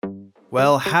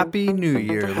Well, Happy New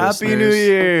Year, Happy listeners. New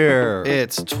Year!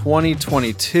 It's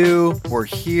 2022. We're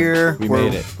here. We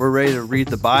made it. We're ready to read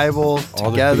the Bible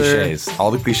together.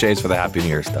 All the cliches for the Happy New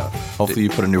Year stuff. Hopefully you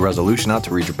put a new resolution out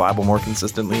to read your Bible more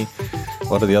consistently.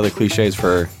 What are the other cliches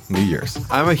for New Year's?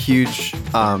 I'm a huge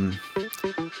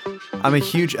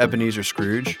Ebenezer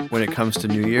Scrooge when it comes to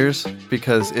New Year's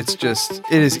because it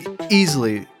is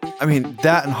easily,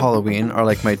 that and Halloween are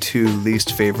like my two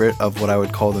least favorite of what I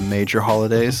would call the major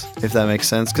holidays, if that makes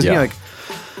sense. Because,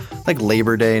 like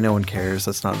Labor Day, no one cares.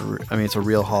 That's not, it's a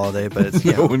real holiday, but it's,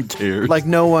 No one cares. Like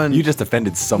no one. You just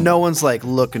offended someone. No one's like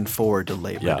looking forward to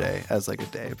Labor Day as like a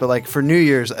day. But like for New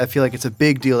Year's, I feel like it's a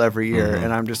big deal every year.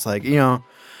 And I'm just like,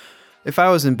 if I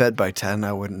was in bed by 10,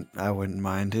 I wouldn't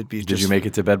mind. It'd be. Did you make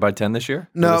it to bed by 10 this year?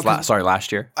 No.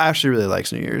 Last year? I actually really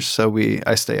like New Year's, so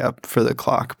I stay up for the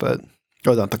clock,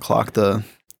 not the clock, the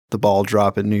ball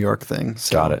drop in New York thing.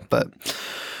 So, Got it. But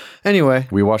anyway.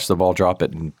 We watched the ball drop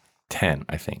at 10,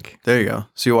 I think. There you go.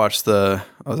 So you watched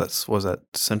was that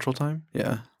Central Time?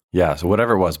 Yeah. Yeah, so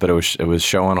whatever it was, but it was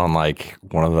showing on like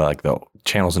one of the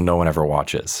channels no one ever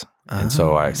watches. And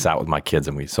so I sat with my kids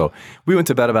and we went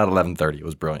to bed about 11:30. It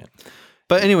was brilliant.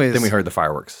 But anyways, then we heard the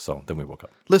fireworks, so then we woke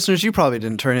up. Listeners, you probably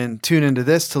didn't tune into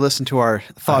this to listen to our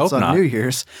thoughts on New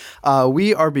Year's.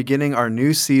 We are beginning our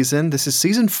new season. This is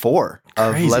season 4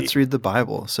 of Let's Read the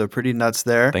Bible. So pretty nuts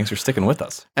there. Thanks for sticking with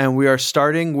us. And we are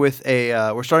starting with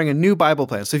a new Bible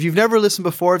plan. So if you've never listened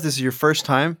before, if this is your first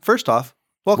time, first off,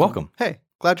 welcome. Hey.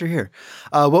 Glad you're here.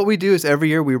 What we do is every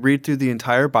year we read through the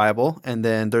entire Bible, and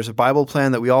then there's a Bible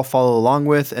plan that we all follow along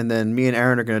with, and then me and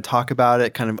Aaron are going to talk about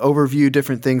it, kind of overview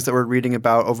different things that we're reading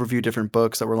about, overview different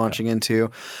books that we're launching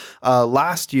into.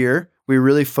 Last year, we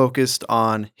really focused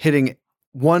on hitting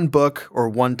one book or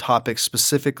one topic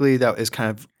specifically that is kind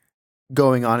of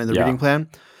going on in the reading plan.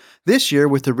 This year,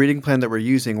 with the reading plan that we're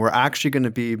using, we're actually going to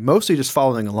be mostly just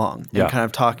following along and kind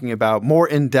of talking about more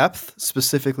in depth,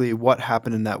 specifically what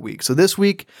happened in that week. So this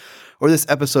week, or this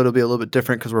episode, will be a little bit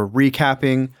different because we're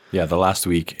recapping. Yeah, the last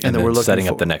week, and then we're setting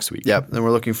up the next week. Yep, and we're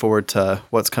looking forward to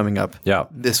what's coming up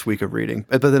this week of reading.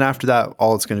 But then after that,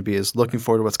 all it's going to be is looking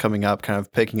forward to what's coming up, kind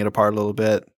of picking it apart a little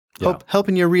bit.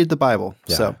 Helping you read the Bible.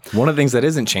 Yeah. So one of the things that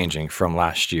isn't changing from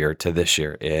last year to this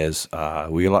year is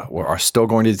we are still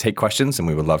going to take questions, and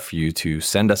we would love for you to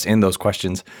send us in those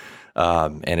questions.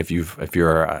 And if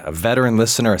you're a veteran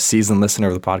listener, a seasoned listener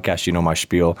of the podcast, you know my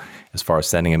spiel as far as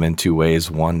sending them in two ways.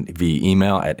 One via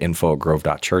email at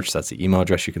info@grove.church. That's the email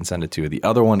address you can send it to. The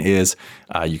other one is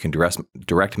you can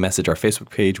direct message our Facebook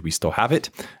page. We still have it.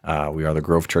 We are the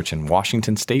Grove Church in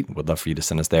Washington State. Would love for you to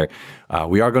send us there.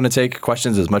 We are going to take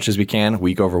questions as much as we can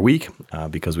week over week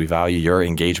because we value your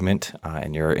engagement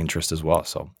and your interest as well.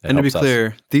 So and to be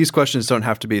clear, these questions don't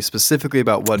have to be specifically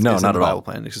about what is in the Bible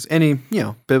plan. It's just any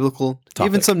biblical topic.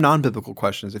 Even some non-biblical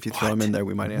questions. If you throw them in there,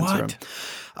 we might answer them.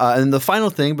 And the final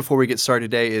thing before we get started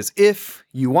today is if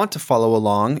you want to follow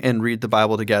along and read the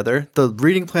Bible together, the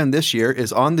reading plan this year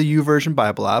is on the YouVersion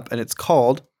Bible app, and it's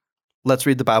called Let's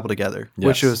Read the Bible Together,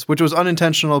 which was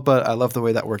unintentional, but I love the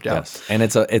way that worked out. Yes. And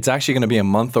it's actually going to be a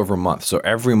month over month. So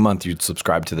every month you'd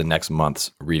subscribe to the next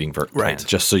month's reading plan,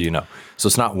 just so you know. So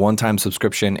it's not one-time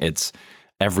subscription. It's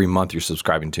every month you're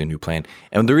subscribing to a new plan.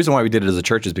 And the reason why we did it as a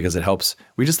church is because it helps.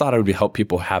 We just thought it would help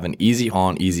people have an easy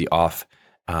on, easy off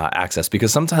access.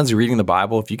 Because sometimes you're reading the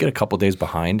Bible, if you get a couple days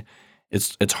behind,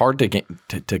 it's hard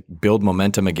to build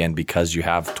momentum again because you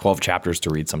have 12 chapters to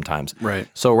read sometimes. Right.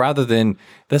 So rather than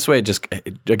this way,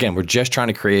 we're just trying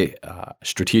to create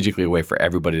strategically a way for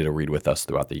everybody to read with us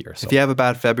throughout the year. So if you have a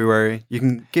bad February, you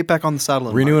can get back on the saddle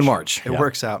in Renew in March. It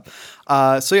works out.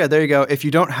 There you go. If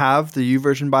you don't have the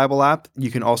YouVersion Bible app,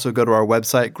 you can also go to our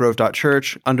website,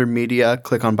 grove.church, under media,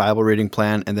 click on Bible reading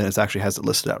plan, and then it actually has it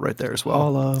listed out right there as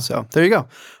well. So there you go.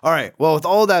 All right. Well, with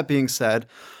all that being said,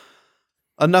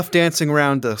 enough dancing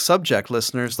around the subject,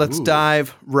 listeners. Let's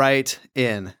dive right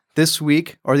in. This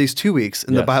week, or these 2 weeks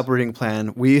in the Bible reading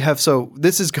plan,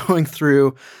 this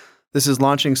is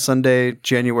launching Sunday,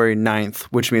 January 9th,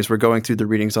 which means we're going through the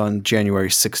readings on January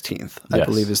 16th, I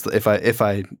believe if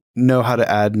I know how to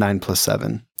add 9 plus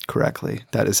 7 correctly.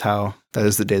 That is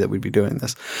the day that we'd be doing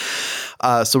this.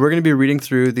 So we're going to be reading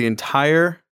through the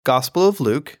entire Gospel of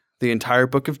Luke, the entire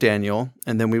book of Daniel,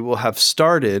 and then we will have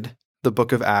started the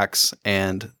book of Acts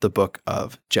and the book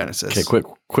of Genesis. Okay,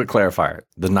 quick clarifier.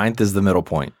 The 9th is the middle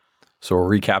point. So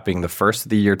we're recapping the first of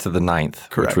the year to the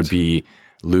 9th, which would be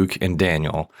Luke and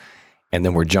Daniel. And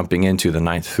then we're jumping into the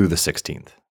 9th through the 16th.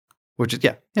 Which is,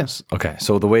 yes. Okay,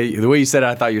 so the way you said it,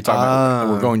 I thought you were talking about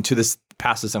we're going to this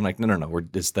past this. I'm like, no.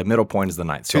 It's the middle point is the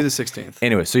 9th. To the 16th.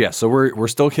 Anyway, so we're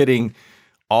still hitting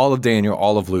all of Daniel,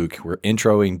 all of Luke. We're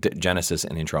introing Genesis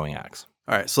and introing Acts.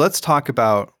 All right, so let's talk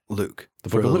about Luke. The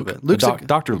book of Luke. Luke's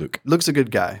Dr. Luke. Luke's a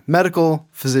good guy. Medical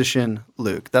physician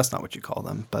Luke. That's not what you call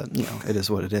them, but it is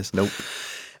what it is. Nope.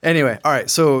 Anyway, all right,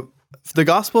 so the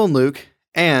Gospel in Luke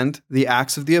and the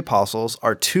Acts of the Apostles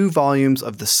are 2 volumes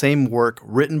of the same work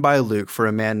written by Luke for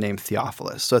a man named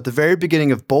Theophilus. So at the very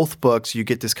beginning of both books, you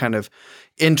get this kind of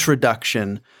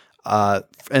introduction,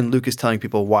 and Luke is telling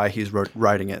people why he's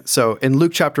writing it. So in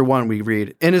Luke chapter 1, we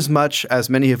read, "Inasmuch as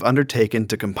many have undertaken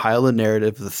to compile a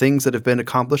narrative of the things that have been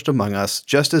accomplished among us,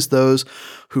 just as those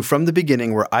who from the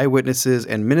beginning were eyewitnesses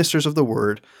and ministers of the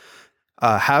word,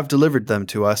 have delivered them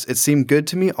to us, it seemed good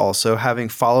to me also, having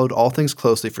followed all things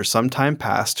closely for some time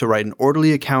past, to write an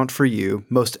orderly account for you,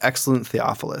 most excellent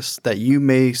Theophilus, that you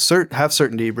may have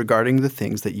certainty regarding the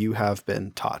things that you have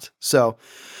been taught." So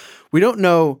we don't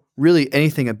know really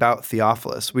anything about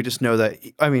Theophilus. We just know that,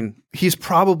 he's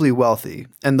probably wealthy.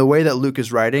 And the way that Luke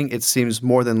is writing, it seems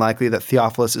more than likely that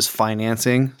Theophilus is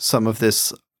financing some of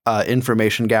this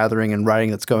information gathering and writing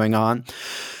that's going on.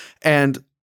 And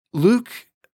Luke,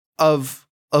 of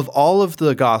all of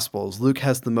the Gospels, Luke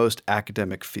has the most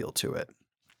academic feel to it.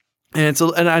 And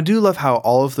I do love how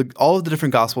all of the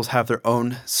different Gospels have their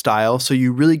own style. So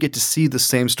you really get to see the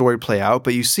same story play out,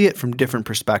 but you see it from different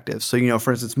perspectives. So,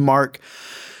 for instance, Mark,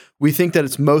 we think that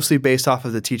it's mostly based off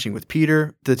of the teachings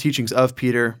of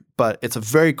Peter, but it's a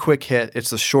very quick hit.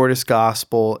 It's the shortest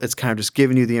gospel. It's kind of just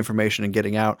giving you the information and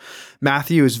getting out.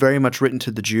 Matthew is very much written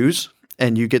to the Jews.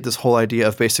 And you get this whole idea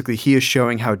of basically he is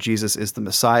showing how Jesus is the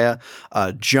Messiah.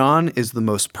 John is the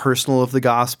most personal of the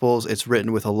Gospels. It's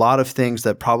written with a lot of things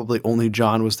that probably only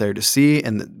John was there to see,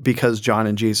 and because John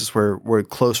and Jesus were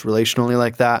close relationally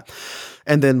like that.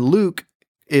 And then Luke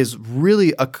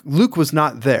was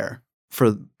not there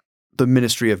for the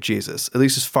ministry of Jesus, at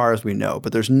least as far as we know,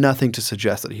 but there's nothing to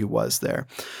suggest that he was there.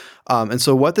 And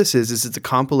so what this is it's a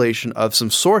compilation of some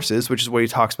sources, which is what he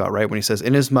talks about, right? When he says,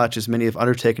 "Inasmuch as many have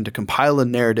undertaken to compile a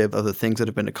narrative of the things that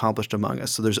have been accomplished among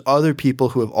us." So there's other people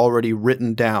who have already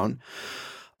written down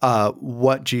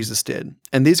what Jesus did.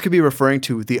 And these could be referring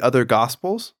to the other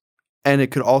Gospels, and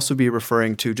it could also be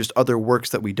referring to just other works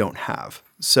that we don't have.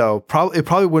 So it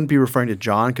probably wouldn't be referring to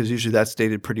John, because usually that's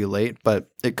dated pretty late, but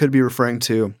it could be referring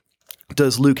to,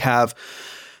 does Luke have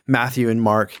Matthew and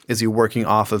Mark? Is he working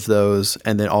off of those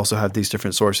and then also have these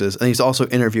different sources? And he's also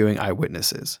interviewing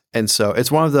eyewitnesses. And so it's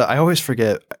one of I always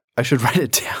forget, I should write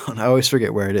it down. I always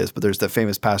forget where it is, but there's that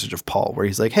famous passage of Paul where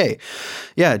he's like, "Hey,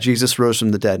 yeah, Jesus rose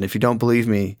from the dead. And if you don't believe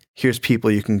me, here's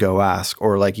people you can go ask."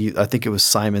 Or I think it was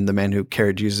Simon, the man who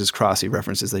carried Jesus' cross. He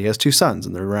references that he has 2 sons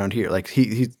and they're around here. Like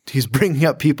he's bringing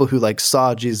up people who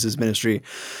saw Jesus' ministry.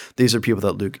 These are people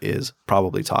that Luke is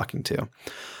probably talking to.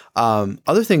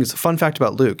 Other things, fun fact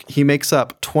about Luke, he makes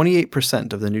up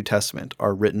 28% of the New Testament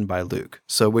are written by Luke.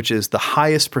 So, which is the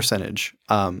highest percentage,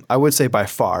 I would say by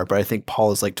far, but I think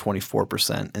Paul is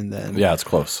 24%. And then, yeah, it's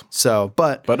close. So,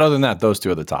 but other than that, those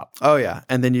 2 are the top. Oh yeah.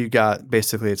 And then you got,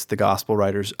 basically it's the gospel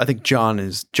writers. I think John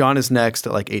is next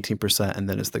at 18%. And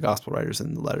then it's the gospel writers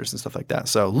and the letters and stuff like that.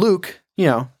 So Luke,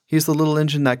 he's the little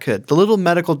engine that could, the little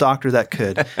medical doctor that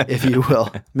could, if you will,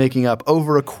 making up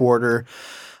over a quarter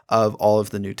of all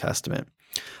of the New Testament.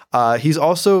 He's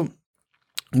also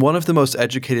one of the most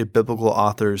educated biblical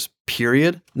authors,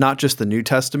 period, not just the New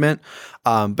Testament,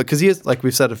 because he is, like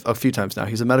we've said a few times now,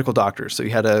 he's a medical doctor, so he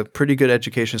had a pretty good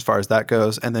education as far as that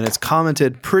goes. And then it's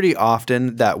commented pretty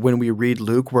often that when we read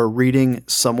Luke, we're reading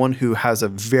someone who has a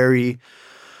very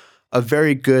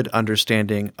good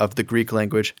understanding of the Greek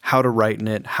language, how to write in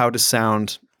it, how to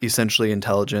sound essentially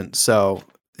intelligent. So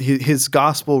his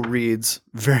gospel reads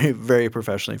very, very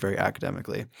professionally, very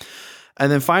academically.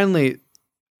 And then finally,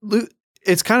 Luke,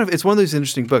 it's one of those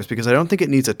interesting books because I don't think it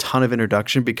needs a ton of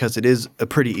introduction because it is a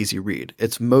pretty easy read.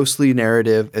 It's mostly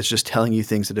narrative. It's just telling you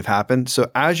things that have happened.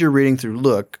 So as you're reading through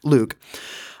Luke,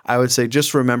 I would say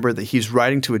just remember that he's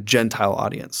writing to a Gentile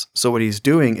audience. So what he's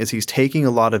doing is he's taking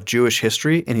a lot of Jewish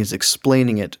history and he's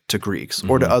explaining it to Greeks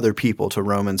or to other people, to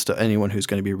Romans, to anyone who's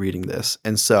going to be reading this.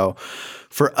 And so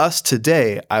for us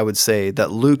today, I would say that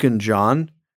Luke and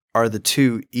John are the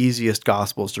 2 easiest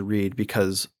Gospels to read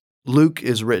because Luke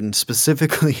is written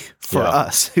specifically for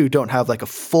us who don't have a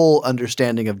full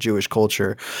understanding of Jewish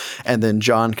culture. And then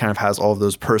John kind of has all of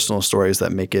those personal stories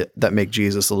that make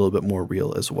Jesus a little bit more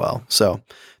real as well. So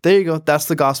there you go. That's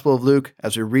the Gospel of Luke.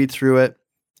 As we read through it,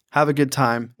 have a good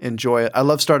time, enjoy it. I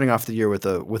love starting off the year with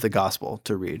a gospel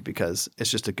to read because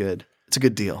it's a good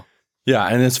deal. Yeah,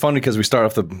 and it's funny because we start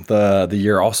off the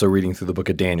year also reading through the book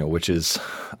of Daniel, which is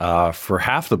for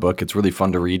half the book, it's really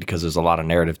fun to read because there's a lot of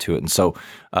narrative to it. And so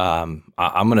I'm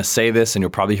going to say this, and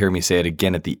you'll probably hear me say it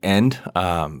again at the end.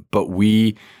 But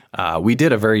we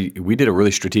did a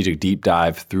really strategic deep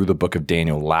dive through the book of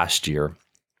Daniel last year,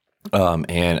 and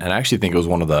I actually think it was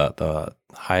one of the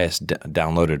highest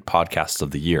downloaded podcasts of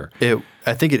the year.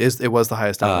 I think it was the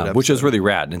highest downloaded episode. Which is really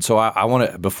rad. And so I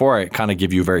want to, before I kind of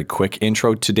give you a very quick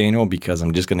intro to Daniel, because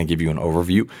I'm just going to give you an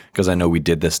overview, because I know we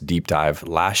did this deep dive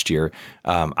last year.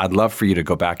 I'd love for you to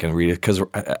go back and read it, because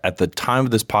at the time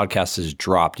of this podcast is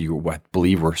dropped, I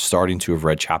believe we're starting to have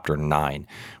read chapter 9,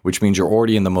 which means you're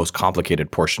already in the most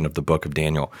complicated portion of the book of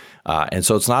Daniel. And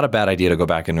so it's not a bad idea to go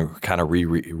back and kind of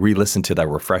re-listen to that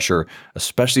refresher,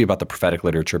 especially about the prophetic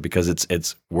literature, because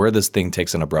it's where this thing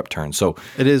takes an abrupt turn. So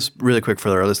it is really quick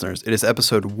for our listeners. It is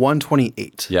episode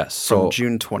 128. Yes, from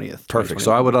June 20th. Perfect.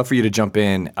 So I would love for you to jump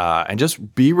in and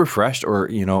just be refreshed, or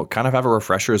kind of have a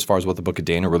refresher as far as what the book of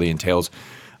Daniel really entails.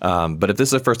 But if this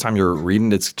is the first time you're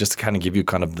reading, it's just to kind of give you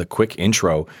kind of the quick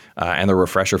intro and the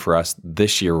refresher for us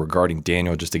this year regarding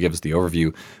Daniel, just to give us the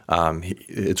overview.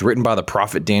 It's written by the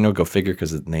prophet Daniel, go figure,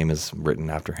 because his name is written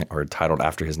after him, or titled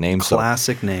after his name.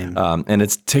 Classic name. And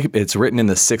it's written in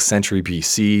the 6th century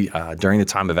BC during the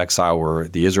time of exile, where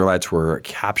the Israelites were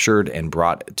captured and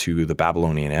brought to the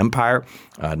Babylonian Empire.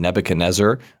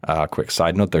 Nebuchadnezzar, quick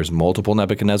side note, there's multiple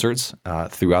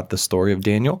Nebuchadnezzars throughout the story of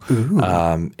Daniel.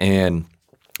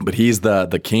 But he's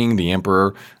the king, the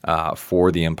emperor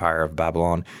for the empire of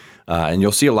Babylon. And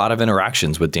you'll see a lot of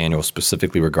interactions with Daniel,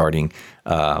 specifically regarding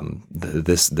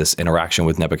this interaction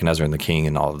with Nebuchadnezzar and the king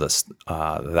and all of this,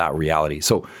 that reality.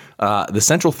 So the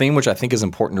central theme, which I think is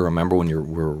important to remember when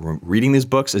we're reading these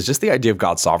books, is just the idea of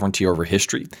God's sovereignty over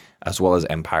history as well as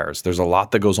empires. There's a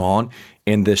lot that goes on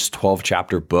in this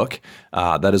 12-chapter book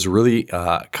that is really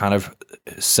kind of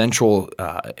centrally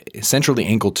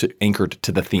anchored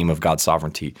to the theme of God's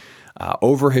sovereignty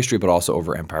over history, but also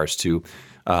over empires too.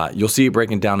 You'll see it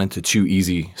breaking down into 2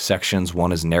 easy sections.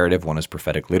 One is narrative, one is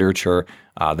prophetic literature.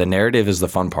 The narrative is the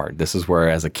fun part. This is where,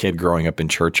 as a kid growing up in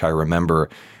church, I remember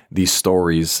these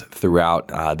stories throughout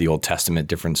the Old Testament.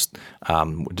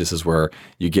 This is where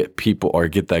you get people, or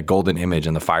get the golden image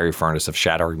in the fiery furnace of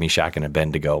Shadrach, Meshach, and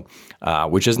Abednego,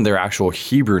 which isn't their actual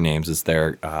Hebrew names. It's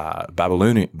their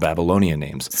Babylonian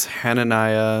names. It's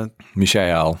Hananiah,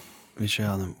 Mishael,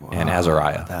 and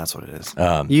Azariah. That's what it is.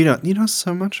 You know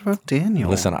so much about Daniel.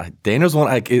 Listen, Daniel's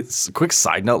one. It's a quick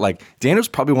side note. Daniel's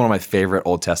probably one of my favorite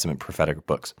Old Testament prophetic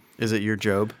books. Is it your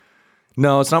Job?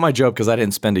 No, it's not my Job, because I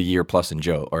didn't spend a year plus in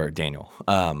Job or Daniel.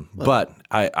 But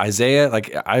Isaiah,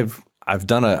 I've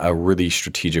done a really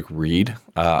strategic read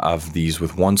of these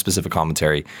with one specific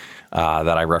commentary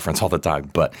that I reference all the time.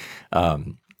 But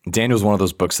Daniel's one of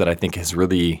those books that I think has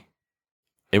really.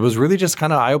 It was really just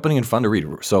kind of eye-opening and fun to read.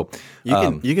 So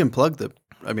you can plug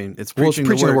it's preaching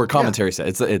the word commentary. Yeah.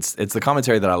 It's the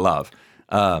commentary that I love.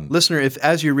 Listener, if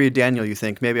as you read Daniel, you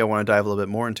think maybe I want to dive a little bit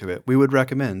more into it, we would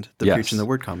recommend the Preaching the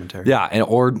Word commentary. Yeah,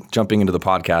 or jumping into the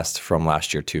podcast from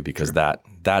last year too, because that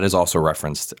is also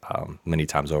referenced many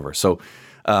times over. So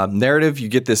narrative, you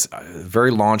get this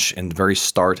very launch and very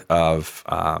start of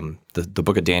the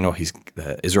book of Daniel.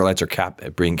 The Israelites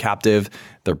are being captive.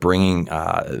 They're bringing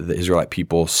the Israelite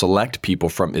people, select people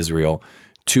from Israel,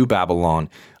 to Babylon,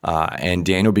 and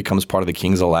Daniel becomes part of the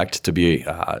king's elect to be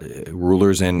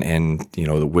rulers and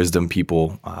the wisdom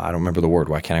people. I don't remember the word.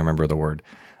 Why can't I remember the word?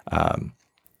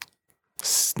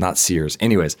 Not seers.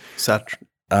 Anyways. Satraps,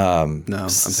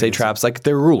 like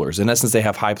they're rulers. In essence, they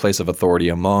have high place of authority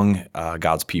among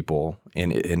God's people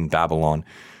in Babylon.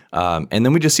 And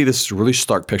then we just see this really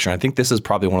stark picture. And I think this is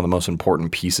probably one of the most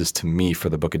important pieces to me for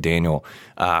the book of Daniel.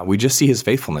 We just see his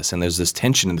faithfulness. And there's this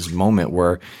tension in this moment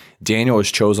where Daniel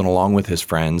is chosen along with his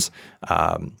friends,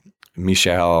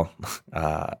 Mishael,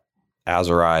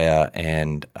 Azariah,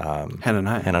 and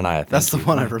Hananiah. That's the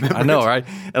one I remember. I know, right?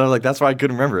 And I was like, that's why I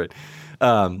couldn't remember it.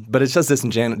 But it says this in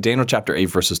Daniel chapter 8,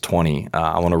 verses 20.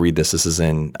 I want to read this. This is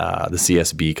in the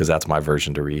CSB, because that's my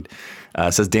version to read.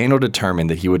 It says, Daniel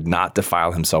determined that he would not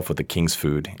defile himself with the king's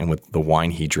food and with the wine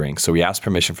he drinks. So he asked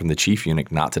permission from the chief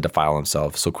eunuch not to defile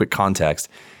himself. So quick context,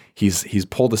 he's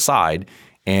pulled aside,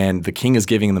 and the king is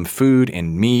giving them food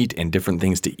and meat and different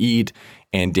things to eat.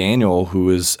 And Daniel, who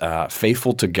is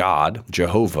faithful to God,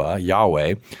 Jehovah,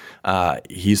 Yahweh,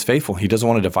 he's faithful. He doesn't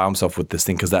want to defile himself with this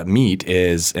thing, because that meat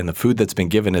and the food that's been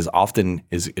given is often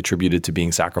attributed to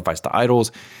being sacrificed to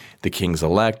idols. The king's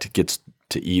elect gets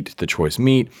to eat the choice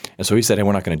meat. And so he said, hey,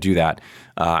 we're not going to do that.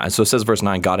 And so it says, verse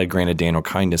 9, God had granted Daniel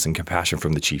kindness and compassion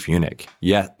from the chief eunuch.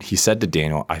 Yet he said to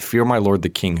Daniel, I fear my lord the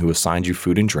king who assigned you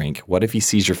food and drink. What if he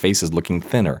sees your faces looking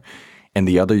thinner and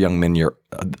the other young men your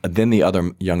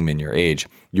age?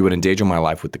 You would endanger my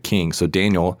life with the king. So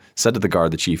Daniel said to the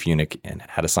guard, the chief eunuch, and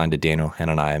had assigned to Daniel,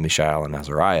 Hananiah, Mishael, and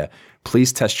Azariah,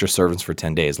 please test your servants for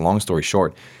 10 days. Long story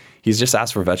short, he's just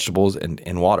asked for vegetables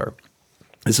and water.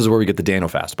 This is where we get the Daniel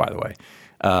fast, by the way.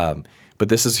 But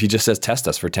he just says, test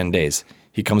us for 10 days.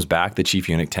 He comes back, the chief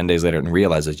eunuch, 10 days later, and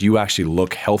realizes you actually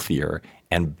look healthier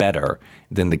and better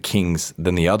than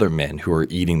the other men who are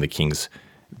eating the king's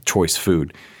choice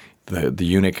food. The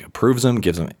eunuch approves him,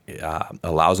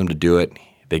 allows him to do it.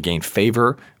 They gain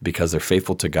favor because they're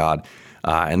faithful to God.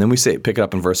 And then pick it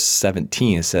up in verse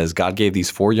 17. It says, God gave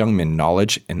these 4 young men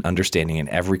knowledge and understanding in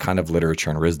every kind of literature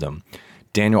and wisdom.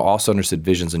 Daniel also understood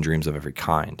visions and dreams of every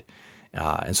kind.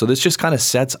 And so this just kind of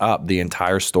sets up the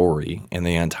entire story and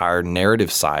the entire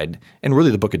narrative side, and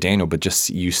really the book of Daniel, but just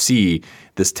you see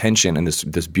this tension and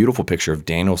this beautiful picture of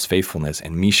Daniel's faithfulness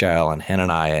and Mishael and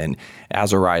Hananiah and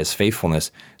Azariah's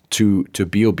faithfulness to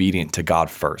be obedient to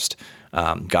God first.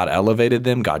 God elevated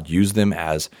them. God used them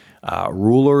as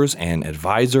rulers and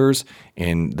advisors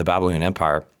in the Babylonian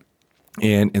Empire.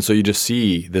 And so you just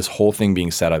see this whole thing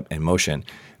being set up in motion.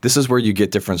 This is where you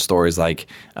get different stories like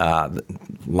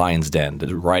Lion's Den,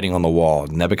 the writing on the wall,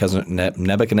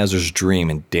 Nebuchadnezzar's dream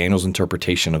and Daniel's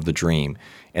interpretation of the dream.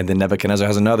 And then Nebuchadnezzar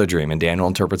has another dream and Daniel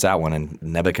interprets that one. And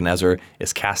Nebuchadnezzar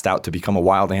is cast out to become a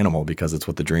wild animal because it's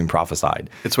what the dream prophesied.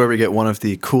 It's where we get one of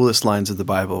the coolest lines of the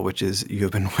Bible, which is, you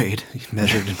have been weighed,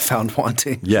 measured, and found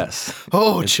wanting. Yes.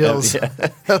 Oh, chills.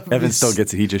 Evan still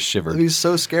gets it. He just shivered. He's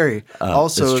so scary.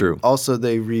 It's true. Also,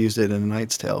 they reused it in A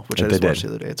Knight's Tale, which I just watched the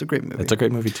other day. It's a great movie. It's a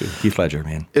great movie too. Heath Ledger,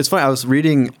 man. It's funny. I was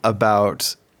reading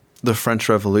about the French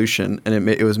Revolution, and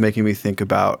it was making me think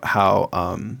about how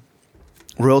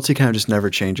royalty kind of just never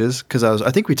changes. Because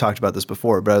I think we talked about this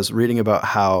before, but I was reading about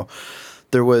how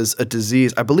there was a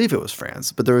disease. I believe it was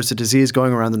France, but there was a disease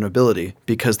going around the nobility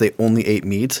because they only ate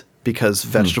meat because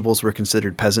vegetables were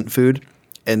considered peasant food,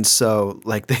 and so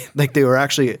they were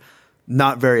actually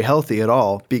not very healthy at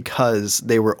all because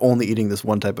they were only eating this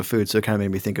one type of food. So it kind of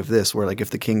made me think of this, where like if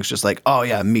the king's just like, oh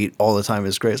yeah, meat all the time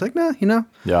is great. It's like, nah,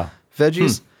 yeah,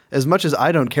 veggies. As much as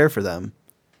I don't care for them,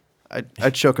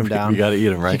 I'd choke them down. You got to eat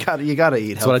them, right? You got to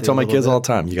eat. That's what I tell my kids all the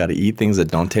time. You got to eat things that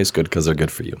don't taste good because they're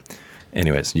good for you.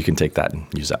 Anyways, you can take that and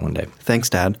use that one day. Thanks,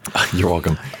 Dad. You're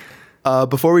welcome.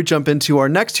 Before we jump into our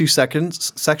next 2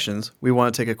 sections, we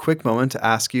want to take a quick moment to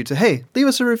ask you to, leave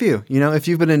us a review. If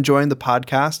you've been enjoying the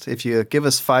podcast, if you give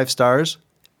us 5 stars,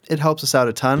 it helps us out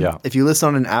a ton. Yeah. If you listen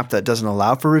on an app that doesn't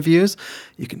allow for reviews,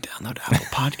 you can download Apple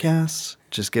Podcasts.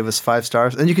 Just give us 5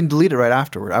 stars, and you can delete it right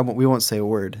afterward. We won't say a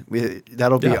word.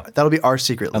 That'll be our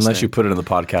secret. Unless you put it in the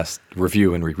podcast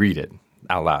review and we read it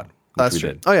out loud. That's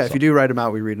true. If you do write them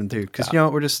out, we read them too.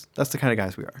 Because that's the kind of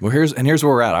guys we are. Well, here's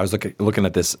where we're at. I was looking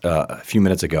at this a few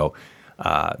minutes ago.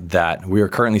 That we are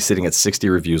currently sitting at 60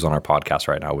 reviews on our podcast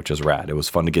right now, which is rad. It was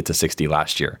fun to get to 60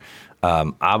 last year.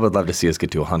 I would love to see us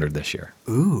get to 100 this year.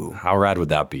 Ooh. How rad would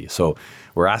that be? So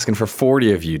we're asking for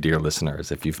 40 of you, dear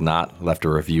listeners. If you've not left a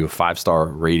review, a 5-star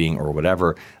rating or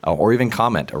whatever, or even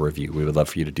comment a review, we would love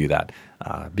for you to do that.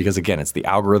 Because again, it's the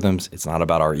algorithms. It's not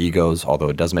about our egos, although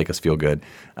it does make us feel good.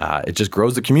 It just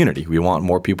grows the community. We want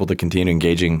more people to continue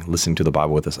engaging, listening to the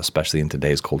Bible with us, especially in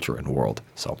today's culture and world.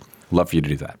 So love for you to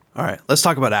do that. All right, let's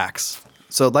talk about Acts.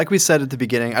 So like we said at the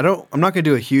beginning, I'm not going to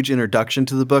do a huge introduction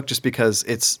to the book just because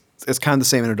it's kind of the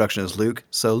same introduction as Luke.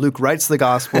 So Luke writes the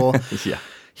gospel. Yeah.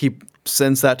 He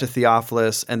sends that to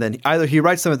Theophilus, and then either he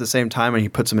writes them at the same time and he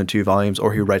puts them in 2 volumes,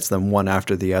 or he writes them one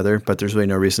after the other. But there's really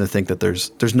no reason to think that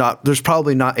there's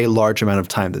probably not a large amount of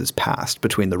time that has passed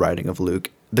between the writing of Luke,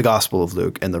 the Gospel of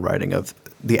Luke, and the writing of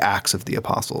the Acts of the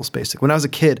Apostles, basically. When I was a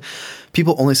kid,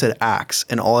 people only said Acts,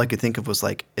 and all I could think of was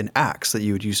like an axe that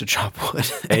you would use to chop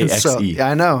wood. AXE. So, yeah,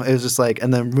 I know. It was just like,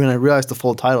 and then when I realized the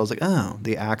full title, I was like, oh,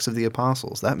 the Acts of the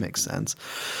Apostles. That makes sense.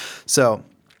 So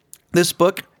this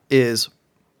book is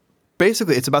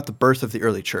basically, it's about the birth of the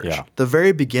early church. Yeah. The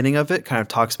very beginning of it kind of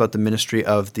talks about the ministry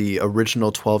of the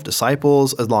original 12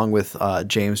 disciples, along with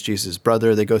James, Jesus'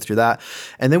 brother. They go through that.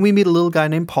 And then we meet a little guy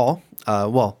named Paul.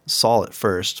 Saul at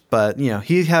first, but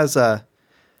he has he's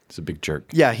a big jerk.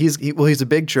 Yeah, he's a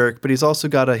big jerk, but he's also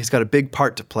got a big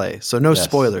part to play. So no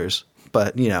spoilers,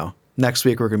 but next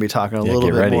week we're going to be talking a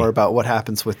little bit more about what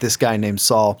happens with this guy named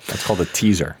Saul. That's called a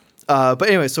teaser. But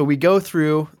anyway, so we go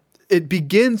through. It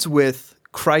begins with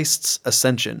Christ's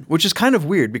ascension, which is kind of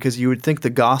weird because you would think the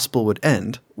gospel would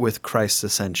end with Christ's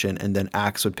ascension and then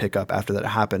Acts would pick up after that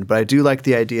happened. But I do like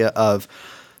the idea of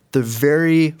the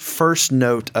very first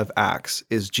note of Acts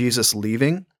is Jesus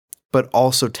leaving, but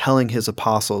also telling his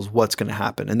apostles what's going to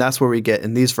happen. And that's where we get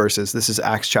in these verses. This is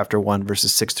Acts chapter 1,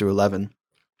 verses 6 through 11.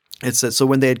 It says, "So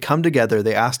when they had come together,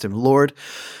 they asked him, 'Lord,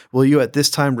 will you at this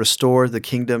time restore the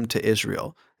kingdom to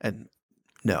Israel?' And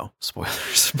no,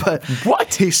 spoilers, but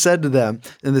What? He said to them,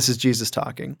 and this is Jesus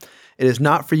talking, 'It is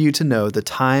not for you to know the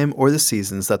time or the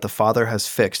seasons that the Father has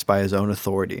fixed by his own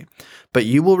authority, but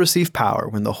you will receive power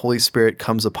when the Holy Spirit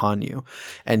comes upon you,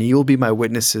 and you will be my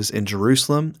witnesses in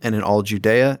Jerusalem and in all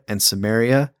Judea and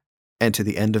Samaria and to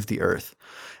the end of the earth.'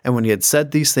 And when he had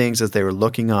said these things as they were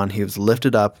looking on, he was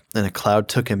lifted up, and a cloud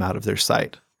took him out of their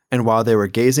sight. And while they were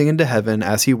gazing into heaven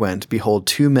as he went, behold,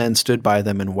 2 men stood by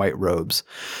them in white robes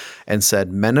and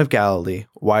said, 'Men of Galilee,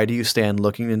 why do you stand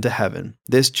looking into heaven?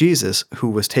 This Jesus, who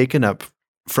was taken up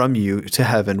from you to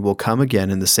heaven, will come again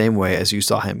in the same way as you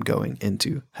saw him going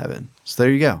into heaven.'" So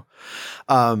there you go.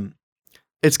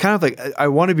 It's kind of like, I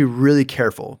want to be really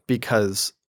careful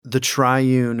because the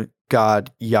triune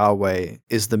God, Yahweh,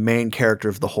 is the main character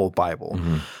of the whole Bible.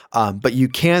 But you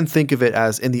can think of it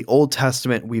as, in the Old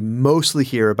Testament, we mostly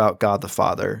hear about God the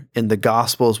Father. In the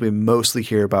Gospels, we mostly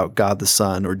hear about God the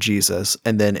Son or Jesus.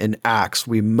 And then in Acts,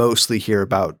 we mostly hear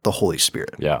about the Holy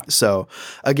Spirit. Yeah. So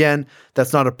again,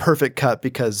 that's not a perfect cut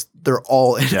because they're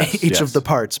all in each of the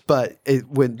parts. But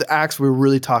when the Acts, we're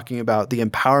really talking about the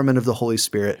empowerment of the Holy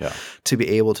Spirit to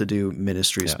be able to do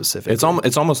ministry specifically.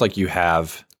 It's almost like you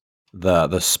have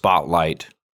the spotlight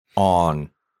on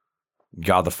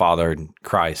God the Father,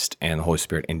 Christ, and the Holy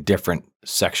Spirit in different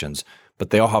sections, but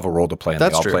they all have a role to play, and they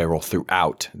all play a role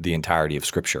throughout the entirety of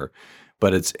Scripture.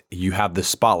 But you have the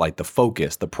spotlight, the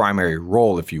focus, the primary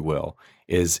role, if you will,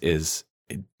 is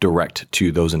direct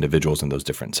to those individuals in those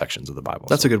different sections of the Bible.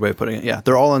 That's a good way of putting it. Yeah,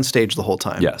 they're all on stage the whole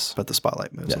time. Yes, but the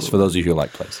spotlight moves. Yes, for those of you who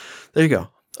like plays. There you go.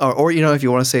 Or if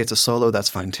you want to say it's a solo, that's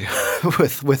fine too,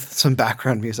 with some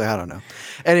background music. I don't know.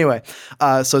 Anyway,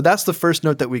 so that's the first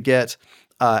note that we get.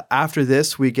 After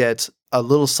this, we get a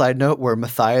little side note where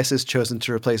Matthias is chosen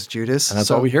to replace Judas. And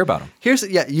that's all we hear about him.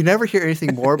 You never hear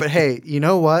anything more, but hey, you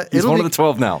know what? He's one of the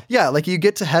 12 now. Yeah, like you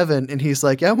get to heaven and he's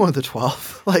like, yeah, I'm one of the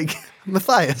 12. Like,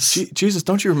 Matthias. Jesus,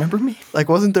 don't you remember me? Like,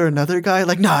 wasn't there another guy?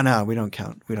 Like, no, we don't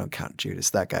count Judas.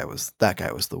 That guy was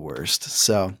the worst.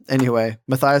 So anyway,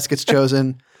 Matthias gets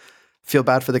chosen. Feel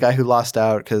bad for the guy who lost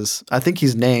out because I think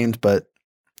he's named, but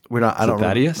I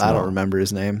don't remember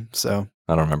his name. So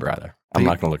I don't remember either. I'm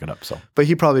not going to look it up. So, but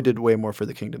he probably did way more for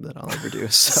the kingdom than I'll ever do.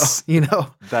 So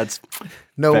that's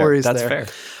no fair. worries. That's there.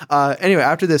 fair. Anyway,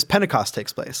 after this, Pentecost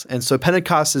takes place, and so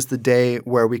Pentecost is the day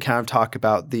where we kind of talk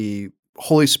about the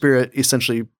Holy Spirit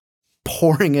essentially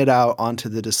pouring it out onto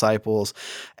the disciples.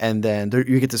 And then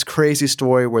you get this crazy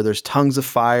story where there's tongues of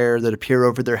fire that appear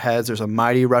over their heads. There's a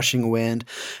mighty rushing wind.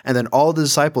 And then all the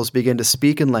disciples begin to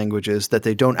speak in languages that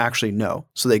they don't actually know.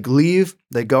 So they leave,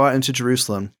 they go out into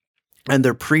Jerusalem, and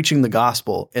they're preaching the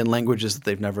gospel in languages that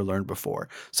they've never learned before.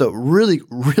 So really,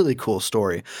 really cool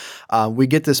story. We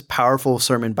get this powerful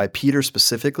sermon by Peter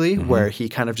specifically, where he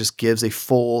kind of just gives a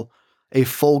full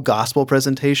gospel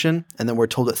presentation, and then we're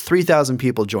told that 3,000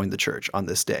 people joined the church on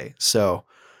this day. So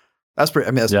that's pretty.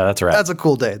 I mean, that's right. That's a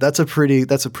cool day. That's a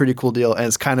pretty cool deal, and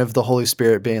it's kind of the Holy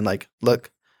Spirit being like,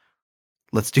 "Look,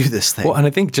 let's do this thing." Well, and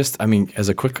I think as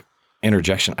a quick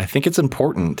interjection, I think it's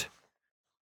important,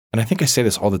 and I think I say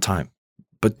this all the time,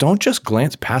 but don't just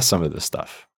glance past some of this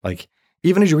stuff. Like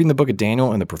even as you're reading the book of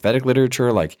Daniel and the prophetic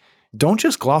literature, like don't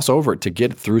just gloss over it to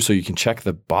get through so you can check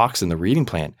the box in the reading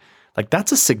plan. Like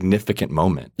that's a significant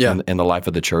moment in the life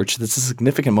of the church. That's a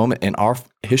significant moment in our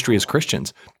history as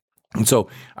Christians. And so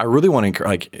I really want to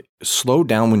encourage, slow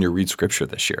down when you read scripture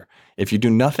this year. If you do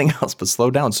nothing else but slow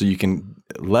down so you can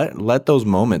let those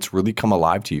moments really come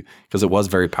alive to you, because it was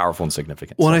very powerful and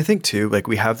significant. Well, and I think too, like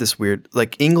we have this weird,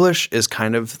 like English is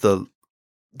kind of the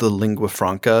lingua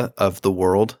franca of the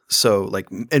world. So like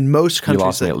in most countries, you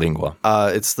lost me at lingua.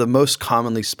 It's the most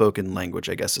commonly spoken language,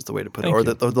 I guess is the way to put it. Or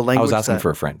the language I was asking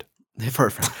for a friend. For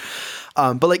a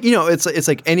friend. But like, it's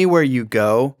like anywhere you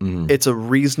go, it's a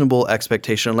reasonable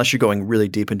expectation, unless you're going really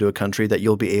deep into a country, that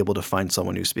you'll be able to find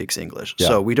someone who speaks English. Yeah.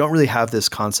 So we don't really have this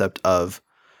concept of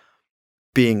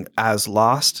being as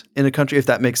lost in a country, if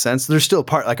that makes sense. There's still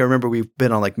like I remember we've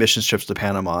been on like missions trips to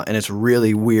Panama, and it's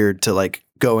really weird to like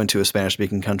go into a Spanish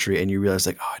speaking country and you realize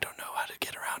like, oh, I don't know how to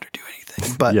get around or do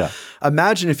anything. But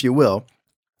imagine, if you will,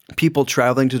 people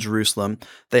traveling to Jerusalem,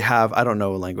 they have, I don't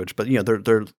know a language, but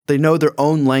they know their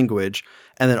own language.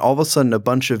 And then all of a sudden a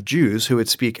bunch of Jews who would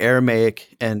speak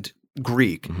Aramaic and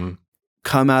Greek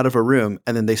come out of a room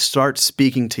and then they start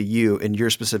speaking to you in your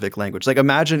specific language. Like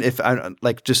imagine if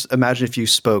you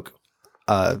spoke,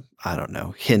 I don't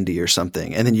know, Hindi or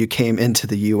something, and then you came into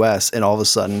the US and all of a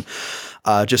sudden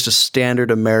just a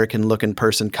standard American looking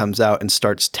person comes out and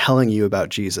starts telling you about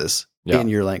Jesus in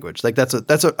your language. Like that's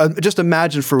just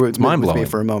imagine with me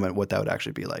for a moment what that would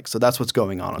actually be like. So that's what's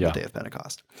going on the day of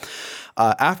Pentecost.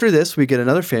 After this, we get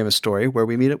another famous story where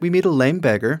we meet a lame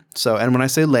beggar. So, and when I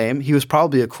say lame, he was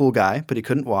probably a cool guy, but he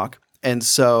couldn't walk. And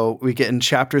so we get in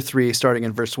chapter 3, starting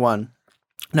in verse 1.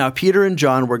 Now, Peter and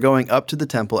John were going up to the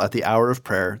temple at the hour of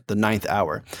prayer, the 9th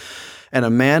hour. And a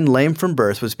man lame from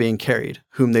birth was being carried,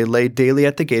 whom they laid daily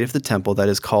at the gate of the temple that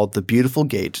is called the Beautiful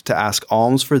Gate, to ask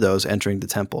alms for those entering the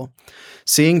temple.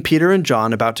 Seeing Peter and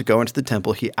John about to go into the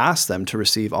temple, he asked them to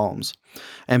receive alms.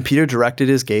 And Peter directed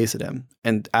his gaze at him,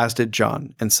 and as did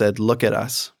John, and said, "Look at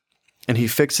us." And he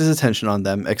fixed his attention on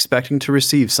them, expecting to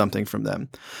receive something from them.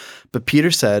 But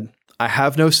Peter said, "I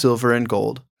have no silver and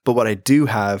gold, but what I do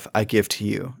have, I give to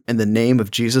you. In the name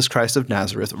of Jesus Christ of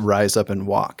Nazareth, rise up and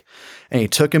walk." And he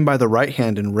took him by the right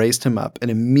hand and raised him up, and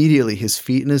immediately his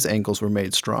feet and his ankles were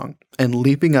made strong. And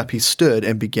leaping up, he stood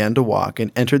and began to walk,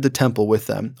 and entered the temple with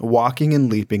them, walking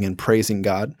and leaping and praising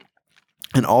God.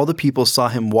 And all the people saw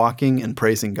him walking and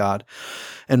praising God,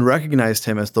 and recognized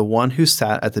him as the one who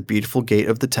sat at the beautiful gate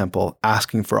of the temple,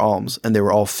 asking for alms. And they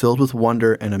were all filled with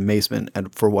wonder and amazement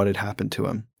for what had happened to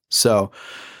him. So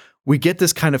we get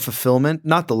this kind of fulfillment,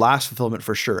 not the last fulfillment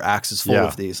for sure. Acts is full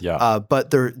of these,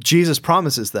 but Jesus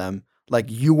promises them, like,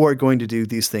 you are going to do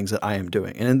these things that I am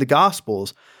doing. And in the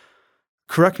Gospels,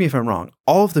 correct me if I'm wrong,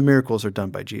 all of the miracles are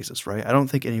done by Jesus, right? I don't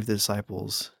think any of the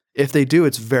disciples, if they do,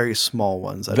 it's very small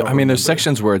ones. There's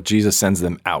sections where Jesus sends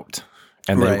them out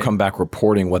and they come back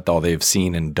reporting what all they've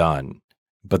seen and done.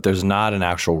 But there's not an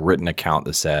actual written account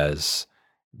that says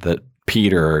that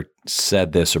Peter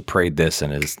said this or prayed this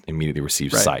and has immediately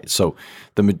received sight. So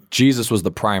Jesus was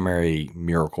the primary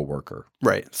miracle worker.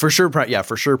 Right. For sure.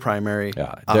 Primary.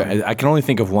 Yeah. I can only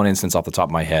think of one instance off the top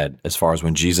of my head as far as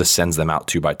when Jesus sends them out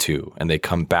 2 by 2 and they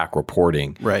come back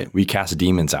reporting, we cast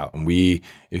demons out and we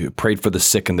prayed for the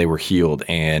sick and they were healed.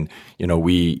 And,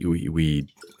 we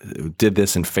did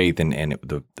this in faith and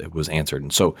it was answered.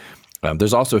 And so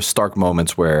there's also stark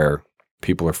moments where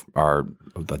people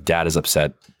the dad is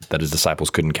upset that his disciples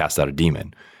couldn't cast out a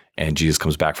demon. And Jesus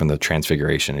comes back from the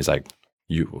transfiguration. He's like,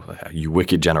 you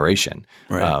wicked generation.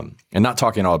 Right. And not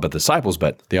talking all about the disciples,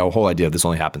 but the whole idea of this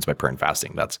only happens by prayer and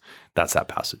fasting. That's that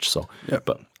passage. So,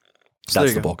 but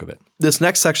that's the bulk of it. This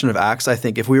next section of Acts, I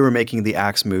think if we were making the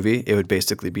Acts movie, it would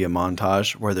basically be a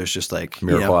montage where there's just like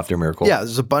miracle after miracle. Yeah.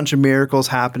 There's a bunch of miracles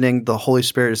happening. The Holy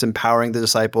Spirit is empowering the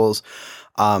disciples.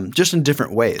 Just in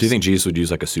different ways. Do you think Jesus would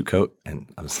use like a suit coat? And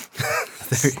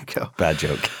there you go. Bad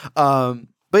joke.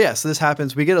 But yeah, so this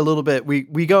happens. We get a little bit.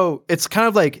 We go. It's kind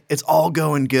of like it's all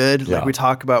going good. Yeah. Like we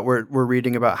talk about. We're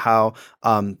reading about how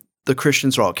the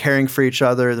Christians are all caring for each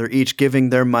other. They're each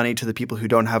giving their money to the people who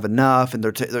don't have enough, and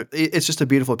it's just a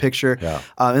beautiful picture. Yeah.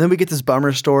 And then we get this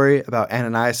bummer story about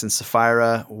Ananias and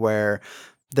Sapphira, where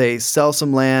they sell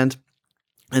some land.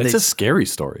 And it's a scary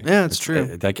story. Yeah, it's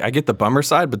true. Like I get the bummer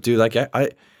side, but dude, like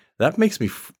I that makes me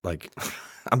like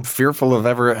I'm fearful of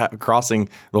ever crossing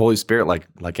the Holy Spirit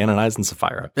like Ananias and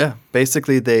Sapphira. Yeah,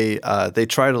 basically they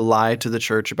try to lie to the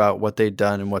church about what they'd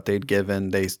done and what they'd given.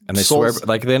 They swear,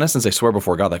 like in essence, they swear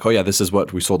before God, like, oh yeah, this is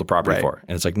what we sold the property for,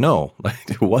 and it's like no, like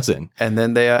it wasn't. And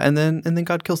then they and then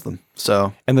God kills them.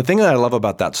 So and the thing that I love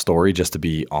about that story, just to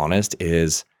be honest,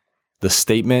 is the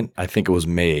statement. I think it was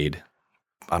made.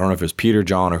 I don't know if it was Peter,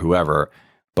 John, or whoever,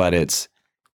 but it's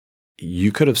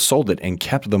you could have sold it and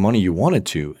kept the money you wanted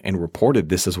to and reported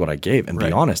this is what I gave and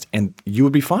be honest, and you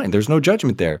would be fine. There's no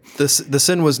judgment there. The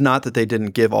sin was not that they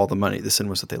didn't give all the money. The sin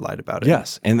was that they lied about it.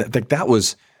 Yes, and that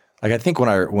was like I think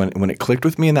when it clicked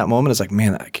with me in that moment, it's like,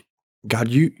 man, like, God,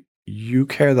 you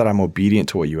care that I'm obedient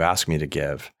to what you ask me to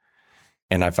give,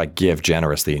 and if I give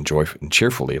generously and joyfully and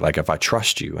cheerfully, like if I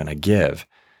trust you and I give.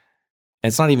 And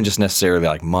it's not even just necessarily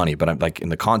like money, but I'm like in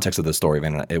the context of the story,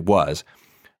 man, it was.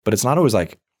 But it's not always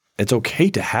like it's okay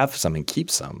to have some and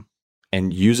keep some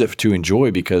and use it to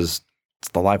enjoy because it's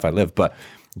the life I live. But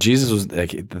Jesus was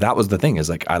like that was the thing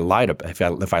is like I lied about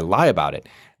if I lie about it,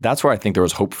 that's where I think there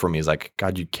was hope for me is like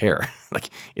God, you care. Like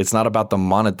it's not about the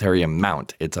monetary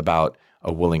amount; it's about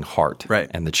a willing heart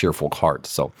and the cheerful heart.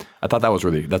 So I thought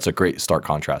that's a great stark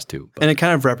contrast too. But. And it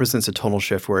kind of represents a tonal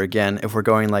shift where, again, if we're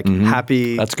going like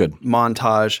happy that's good.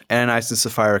 Montage, Ananias and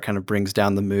Sapphira kind of brings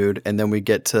down the mood. And then we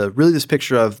get to really this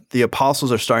picture of the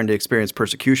apostles are starting to experience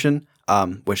persecution,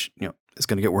 which, is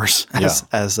going to get worse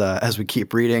as we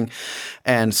keep reading.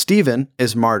 And Stephen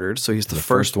is martyred, so he's the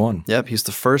first one. Yep, he's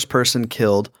the first person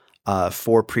killed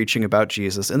for preaching about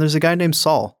Jesus. And there's a guy named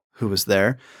Saul who was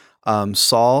there.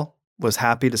 Saul was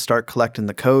happy to start collecting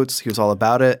the coats. He was all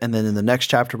about it. And then in the next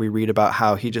chapter, we read about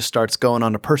how he just starts going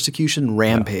on a persecution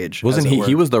rampage. Wasn't he?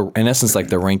 He was in essence, like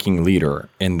the ranking leader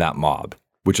in that mob,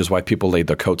 which is why people laid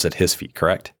their coats at his feet.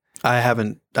 Correct? I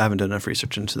haven't done enough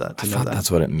research into that to know that. That's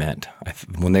what it meant.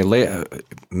 When they lay,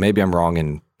 maybe I'm wrong,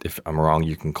 and if I'm wrong,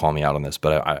 you can call me out on this.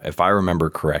 But if I remember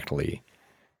correctly,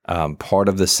 part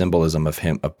of the symbolism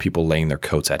of people laying their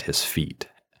coats at his feet,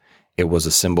 it was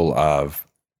a symbol of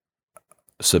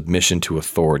submission to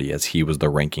authority, as he was the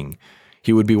ranking.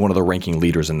 He would be one of the ranking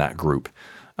leaders in that group.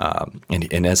 And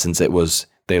in essence, it was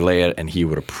they lay it, and he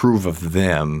would approve of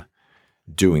them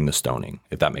doing the stoning,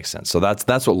 if that makes sense. So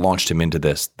that's what launched him into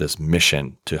this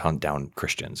mission to hunt down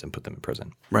Christians and put them in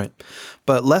prison. Right.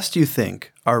 But lest you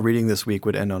think our reading this week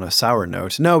would end on a sour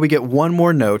note, no, we get one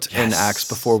more note in Acts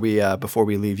before we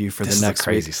leave you for the next is a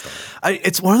crazy week. Stuff.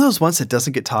 It's one of those ones that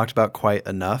doesn't get talked about quite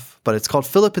enough, but it's called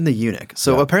Philip and the Eunuch.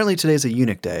 So apparently today's a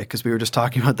eunuch day, because we were just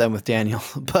talking about them with Daniel.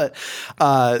 But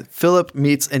Philip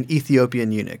meets an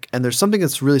Ethiopian eunuch, and there's something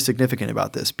that's really significant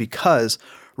about this, because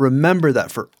remember that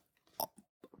for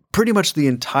pretty much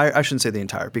I shouldn't say the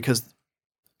entire, because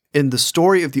in the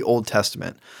story of the Old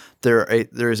Testament, there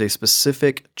is a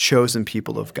specific chosen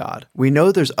people of God. We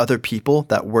know there's other people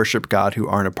that worship God who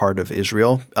aren't a part of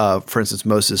Israel. For instance,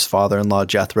 Moses' father-in-law,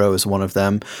 Jethro, is one of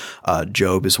them.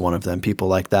 Job is one of them, people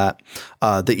like that.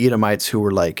 The Edomites, who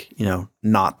were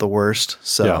not the worst.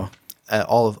 So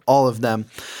all of them.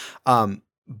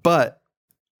 But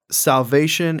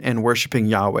salvation and worshiping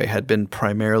Yahweh had been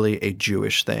primarily a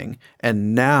Jewish thing.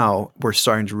 And now we're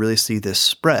starting to really see this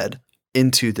spread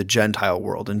into the Gentile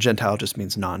world. And Gentile just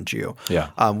means non-Jew.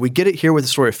 Yeah. We get it here with the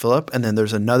story of Philip. And then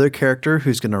there's another character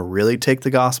who's going to really take the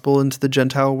gospel into the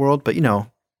Gentile world. But,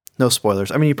 no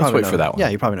spoilers. I mean, you probably Let's wait for that one. Yeah,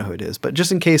 you probably know who it is. But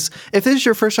just in case, if this is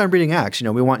your first time reading Acts,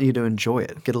 we want you to enjoy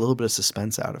it. Get a little bit of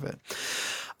suspense out of it.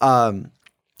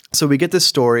 So we get this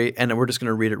story, and we're just going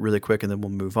to read it really quick, and then we'll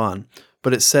move on.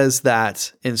 But it says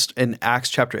that in Acts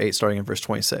chapter 8, starting in verse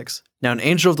 26, "Now an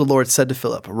angel of the Lord said to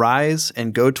Philip, 'Rise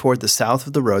and go toward the south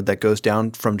of the road that goes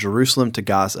down from Jerusalem to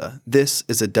Gaza. This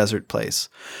is a desert place.'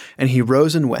 And he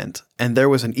rose and went. And there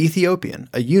was an Ethiopian,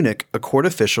 a eunuch, a court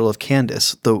official of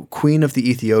Candace, the queen of the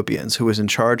Ethiopians, who was in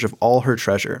charge of all her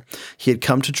treasure. He had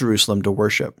come to Jerusalem to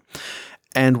worship,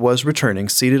 and was returning,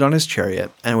 seated on his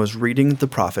chariot, and was reading the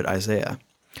prophet Isaiah."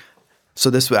 So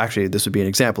this would be an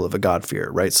example of a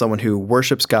God-fearer, right? Someone who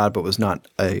worships God but was not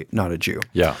a Jew.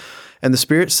 Yeah. And the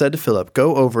Spirit said to Philip,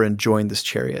 "Go over and join this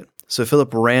chariot." So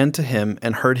Philip ran to him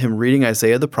and heard him reading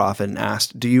Isaiah the prophet and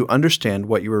asked, "Do you understand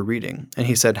what you are reading?" And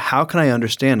he said, "How can I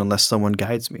understand unless someone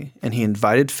guides me?" And he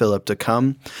invited Philip to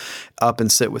come up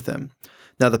and sit with him.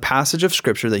 Now the passage of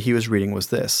scripture that he was reading was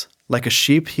this: "Like a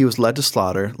sheep he was led to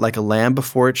slaughter, like a lamb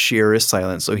before its shearer is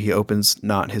silent, so he opens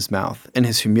not his mouth. In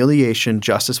his humiliation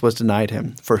justice was denied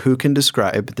him, for who can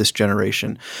describe this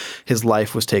generation? His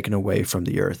life was taken away from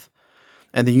the earth."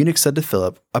 And the eunuch said to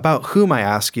Philip, "About whom, I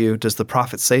ask you, does the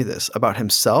prophet say this? About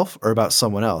himself or about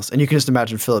someone else?" And you can just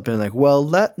imagine Philip being like, "Well,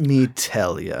 let me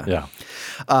tell you." Yeah.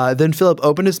 Then Philip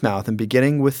opened his mouth, and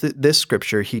beginning with this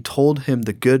scripture, he told him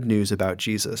the good news about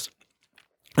Jesus.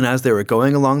 And as they were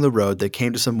going along the road, they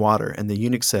came to some water, and the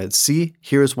eunuch said, "See,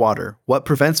 here is water. What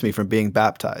prevents me from being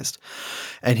baptized?"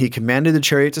 And he commanded the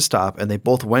chariot to stop, and they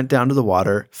both went down to the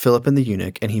water, Philip and the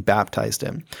eunuch, and he baptized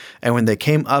him. And when they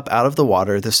came up out of the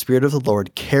water, the Spirit of the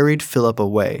Lord carried Philip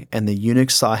away, and the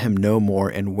eunuch saw him no more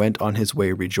and went on his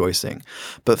way rejoicing.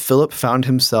 But Philip found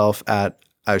himself at,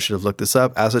 I should have looked this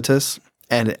up, Azotus,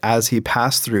 and as he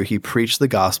passed through, he preached the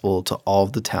gospel to all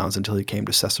of the towns until he came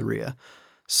to Caesarea.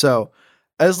 So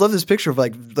I just love this picture of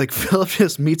like Philip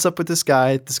just meets up with this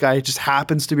guy. This guy just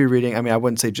happens to be reading. I mean, I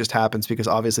wouldn't say just happens, because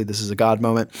obviously this is a God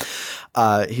moment.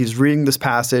 He's reading this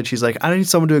passage. He's like, "I need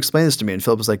someone to explain this to me." And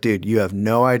Philip is like, "Dude, you have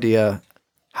no idea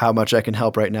how much I can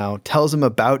help right now." Tells him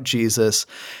about Jesus.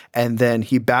 And then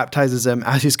he baptizes him.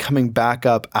 As he's coming back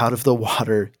up out of the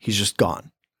water, he's just gone.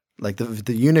 Like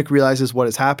the eunuch realizes what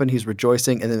has happened. He's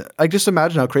rejoicing. And then I just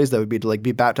imagine how crazy that would be to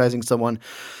be baptizing someone.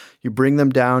 You bring them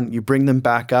down, you bring them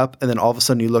back up, and then all of a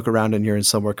sudden you look around and you're in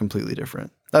somewhere completely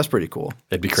different. That's pretty cool.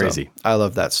 It'd be crazy. So, I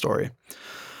love that story.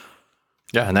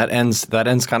 Yeah, and that ends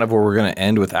kind of where we're going to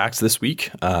end with Acts this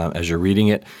week as you're reading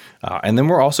it. And then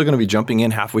we're also going to be jumping in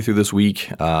halfway through this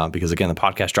week because, again, the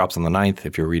podcast drops on the 9th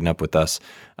if you're reading up with us.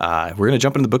 We're going to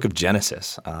jump into the book of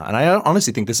Genesis. And I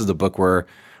honestly think this is a book where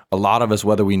a lot of us,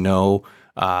 whether we know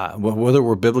whether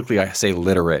we're biblically, I say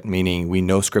literate, meaning we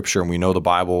know Scripture and we know the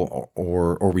Bible,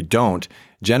 or we don't,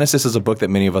 Genesis is a book that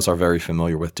many of us are very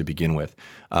familiar with to begin with,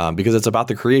 because it's about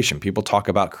the creation. People talk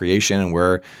about creation and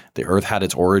where the earth had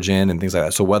its origin and things like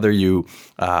that. So whether you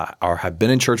have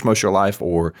been in church most of your life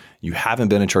or you haven't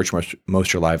been in church most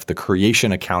of your life, the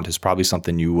creation account is probably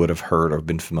something you would have heard or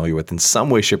been familiar with in some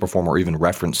way, shape, or form, or even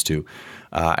reference to.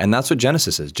 And that's what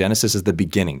Genesis is. Genesis is the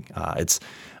beginning. It's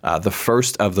the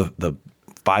first of the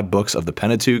 5 books of the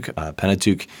Pentateuch.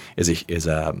 Pentateuch is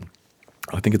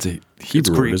I think it's a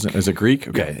Hebrew word, isn't it? Is it Greek?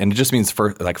 Okay. Yeah. And it just means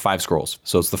 5 scrolls.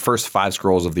 So it's the first 5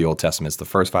 scrolls of the Old Testament. It's the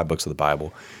first 5 books of the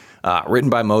Bible. Written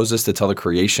by Moses to tell the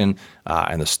creation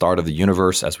and the start of the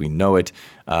universe as we know it.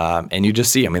 And you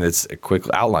just see, it's a quick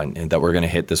outline that we're going to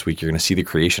hit this week. You're going to see the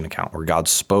creation account where God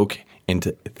spoke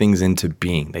things into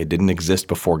being. They didn't exist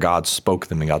before God spoke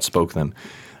them, and God spoke them.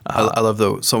 I love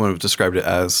though someone described it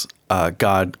as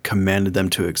God commanded them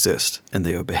to exist and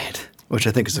they obeyed, which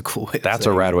I think is a cool way to say it. That's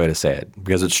a rad way to say it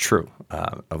because it's true.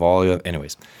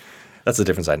 Anyways, that's the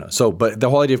difference I know. So, but the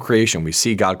whole idea of creation, we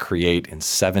see God create in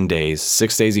 7 days.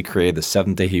 6 days he created, the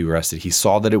 7th day he rested. He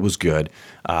saw that it was good.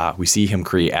 We see him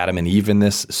create Adam and Eve in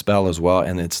this spell as well.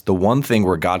 And it's the one thing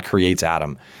where God creates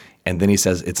Adam and then he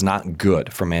says it's not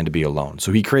good for man to be alone.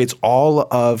 So he creates all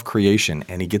of creation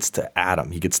and he gets to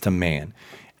Adam, he gets to man.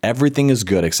 Everything is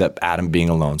good except Adam being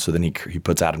alone. So then he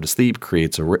puts Adam to sleep,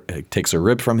 takes a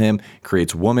rib from him,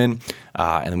 creates woman,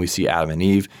 and then we see Adam and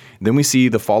Eve. Then we see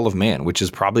the fall of man, which is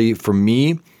probably, for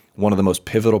me, one of the most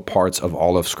pivotal parts of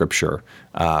all of Scripture,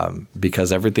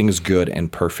 because everything is good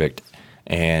and perfect,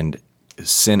 and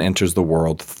sin enters the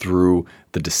world through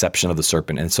the deception of the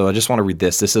serpent. And so I just want to read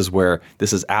this. This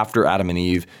is after Adam and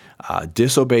Eve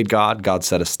disobeyed God. God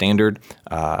set a standard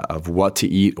of what to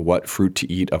eat, what fruit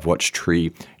to eat, of which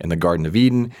tree in the Garden of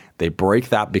Eden. They break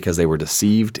that because they were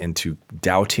deceived into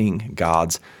doubting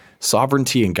God's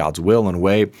sovereignty and God's will and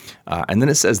way. And then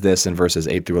it says this in verses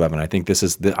 8 through 11. I think this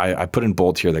is, I put in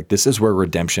bold here, like this is where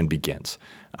redemption begins.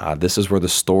 This is where the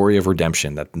story of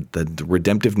redemption, that the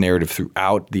redemptive narrative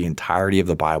throughout the entirety of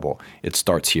the Bible, it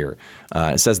starts here.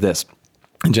 It says this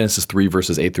in Genesis 3,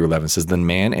 verses 8 through 11. It says, Then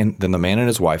the man and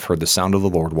his wife heard the sound of the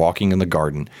Lord walking in the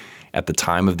garden at the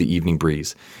time of the evening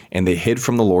breeze, and they hid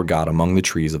from the Lord God among the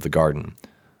trees of the garden.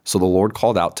 So the Lord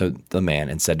called out to the man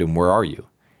and said to him, Where are you?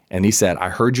 And he said, I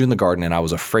heard you in the garden, and I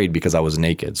was afraid because I was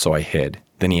naked, so I hid.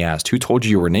 Then he asked, Who told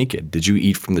you were naked? Did you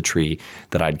eat from the tree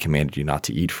that I had commanded you not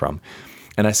to eat from?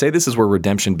 And I say this is where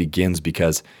redemption begins,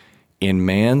 because in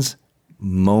man's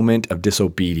moment of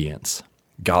disobedience,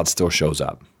 God still shows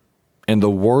up. In the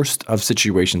worst of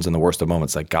situations, in the worst of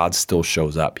moments, like God still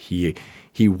shows up. He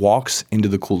walks into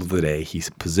the cool of the day. He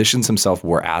positions himself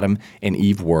where Adam and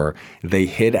Eve were. They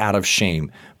hid out of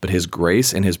shame, but his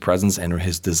grace and his presence and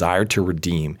his desire to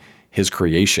redeem his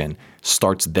creation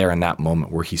starts there in that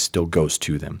moment where he still goes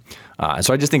to them. And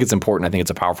so I just think it's important. I think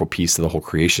it's a powerful piece to the whole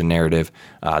creation narrative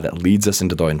that leads us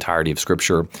into the entirety of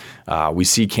Scripture. We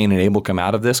see Cain and Abel come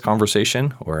out of this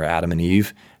conversation where Adam and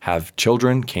Eve have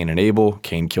children, Cain and Abel.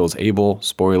 Cain kills Abel.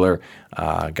 Spoiler,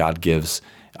 God gives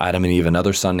Adam and Eve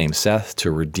another son named Seth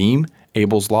to redeem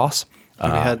Abel's loss. We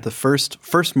had the first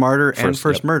martyr and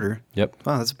first murder. Yep.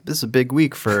 Wow, this is a big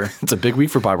week for... It's a big week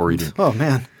for Bible reading. Oh,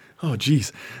 man. Oh,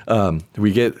 geez.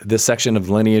 We get this section of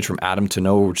lineage from Adam to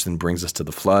Noah, which then brings us to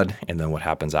the flood, and then what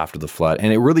happens after the flood.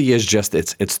 And it really is just,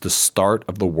 it's the start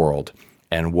of the world,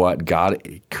 and what God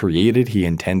created, he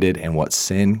intended, and what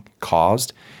sin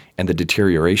caused, and the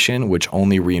deterioration, which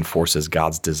only reinforces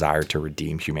God's desire to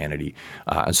redeem humanity.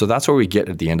 And so that's where we get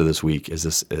at the end of this week,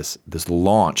 is this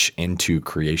launch into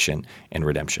creation and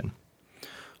redemption.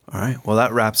 All right. Well,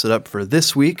 that wraps it up for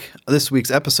this week's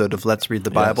episode of Let's Read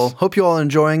the Bible. Yes. Hope you all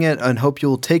enjoying it, and hope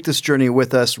you'll take this journey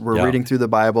with us. We're reading through the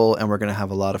Bible, and we're going to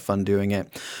have a lot of fun doing it.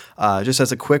 Just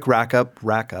as a quick wrap up,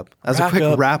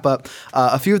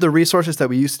 a few of the resources that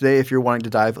we use today if you're wanting to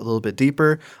dive a little bit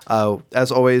deeper.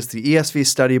 As always, the ESV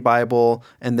Study Bible,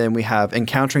 and then we have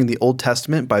Encountering the Old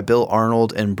Testament by Bill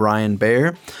Arnold and Brian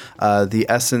Baer, The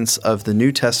Essence of the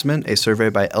New Testament, a survey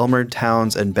by Elmer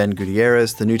Towns and Ben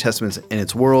Gutierrez, The New Testament in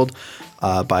Its World,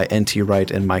 by N.T. Wright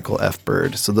and Michael F.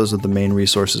 Bird. So those are the main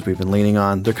resources we've been leaning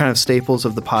on. They're kind of staples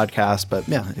of the podcast, but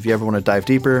yeah, if you ever want to dive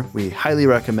deeper, we highly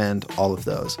recommend all of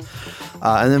those.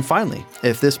 And then finally,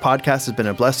 if this podcast has been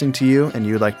a blessing to you and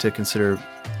you'd like to consider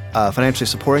financially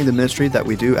supporting the ministry that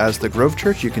we do as the Grove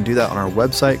Church, you can do that on our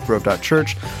website,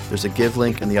 grove.church. There's a give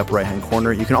link in the upper right-hand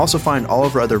corner. You can also find all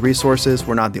of our other resources.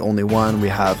 We're not the only one. We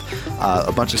have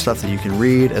a bunch of stuff that you can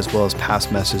read, as well as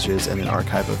past messages and an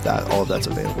archive of that. All of that's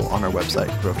available on our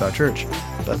website, grove.church.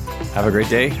 But have a great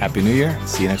day. Happy New Year.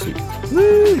 See you next week.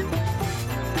 Woo!